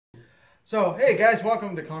So, hey guys,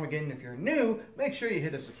 welcome to Come Again. If you're new, make sure you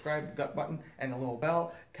hit the subscribe button and the little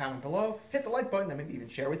bell, comment below, hit the like button, and maybe even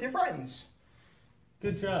share with your friends.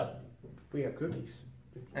 Good job. We have cookies.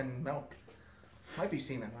 And milk. Might be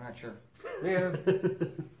semen, I'm not sure. Yeah.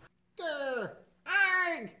 Grr!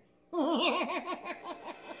 Arg!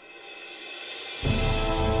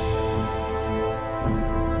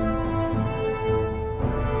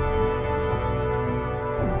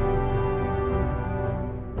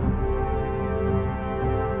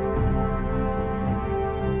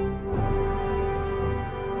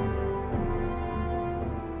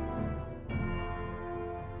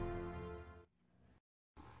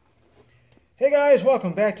 Hey guys,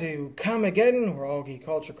 welcome back to Comic-Geddon, where all geek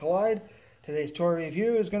culture collide. Today's toy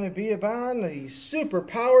review is going to be about the Super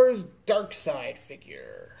Powers Darkseid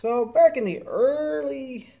figure. So back in the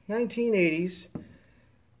early 1980s,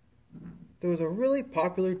 there was a really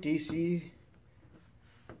popular DC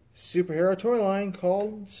superhero toy line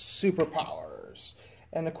called Super Powers.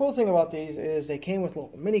 And the cool thing about these is they came with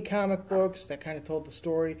little mini comic books that kind of told the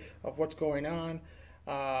story of what's going on.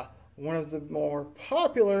 One of the more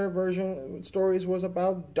popular stories was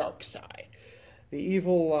about Darkseid, the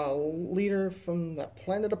evil leader from the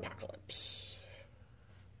planet Apocalypse.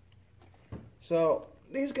 So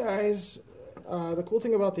these guys, the cool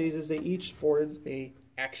thing about these is they each sported a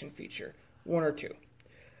action feature, one or two.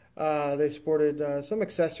 They sported some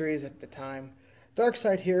accessories at the time.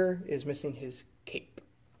 Darkseid here is missing his cape.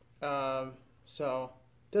 So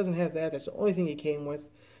doesn't have that. That's the only thing he came with.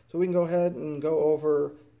 So we can go ahead and go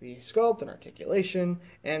over the sculpt and articulation,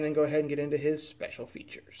 and then go ahead and get into his special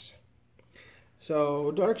features.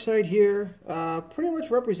 So Darkseid here pretty much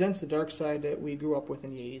represents the Darkseid that we grew up with in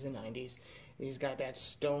the 80s and 90s. He's got that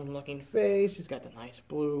stone-looking face. He's got the nice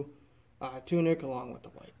blue tunic along with the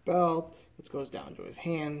white belt, which goes down to his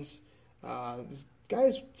hands. This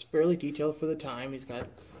guy's fairly detailed for the time. He's got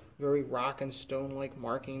very rock and stone-like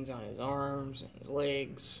markings on his arms and his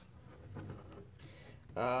legs.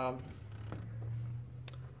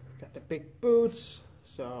 Got the big boots.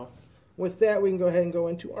 So with that, we can go ahead and go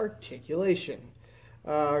into articulation.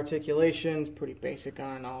 Articulation's pretty basic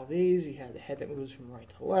on all these. You have the head that moves from right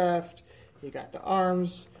to left. You got the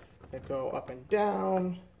arms that go up and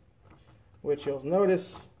down, which you'll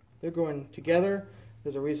notice they're going together.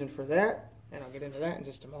 There's a reason for that, and I'll get into that in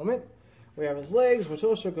just a moment. We have his legs, which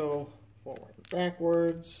also go forward and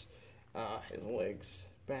backwards. His legs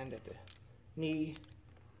bend at the knee.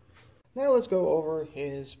 Now let's go over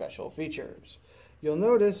his special features. You'll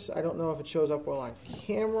notice, I don't know if it shows up well on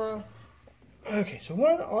camera. Okay, so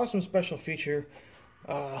one awesome special feature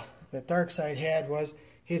that Darkseid had was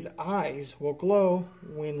his eyes will glow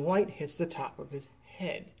when light hits the top of his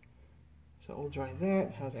head. So we'll try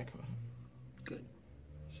that. How's that coming? Good.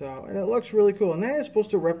 So, and it looks really cool. And that is supposed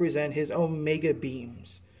to represent his Omega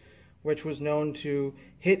beams, which was known to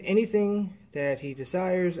hit anything that he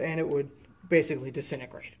desires, and it would basically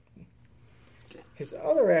disintegrate it. His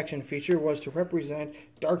other action feature was to represent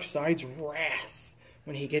Darkseid's wrath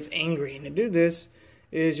when he gets angry. And to do this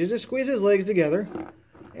is you just squeeze his legs together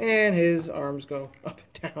and his arms go up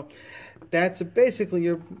and down. That's basically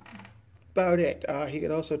about it. He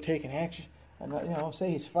could also take an action,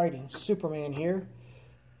 say he's fighting Superman here,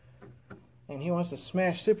 and he wants to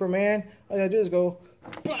smash Superman. All you gotta do is go,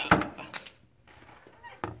 bah!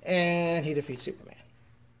 And he defeats Superman.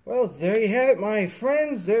 Well, there you have it, my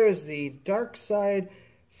friends. There's the Darkseid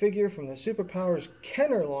figure from the Super Powers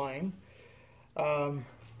Kenner line.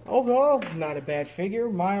 Overall, not a bad figure.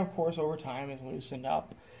 Mine, of course, over time has loosened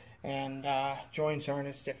up, and joints aren't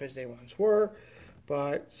as stiff as they once were.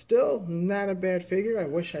 But still, not a bad figure. I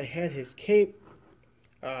wish I had his cape.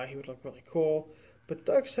 He would look really cool. But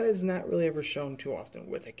Darkseid's not really ever shown too often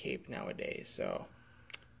with a cape nowadays, so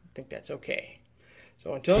I think that's okay.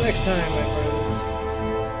 So until next time, my friends.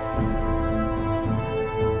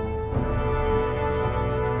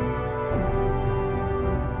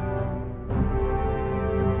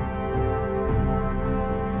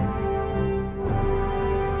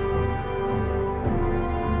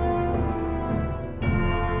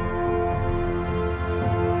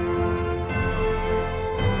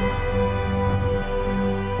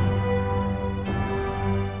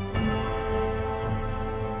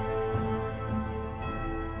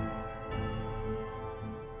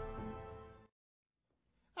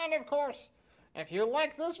 And of course, if you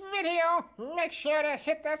like this video, make sure to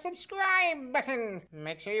hit that subscribe button.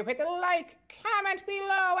 Make sure you hit the like, comment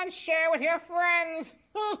below, and share with your friends.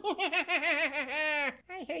 I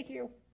hate you.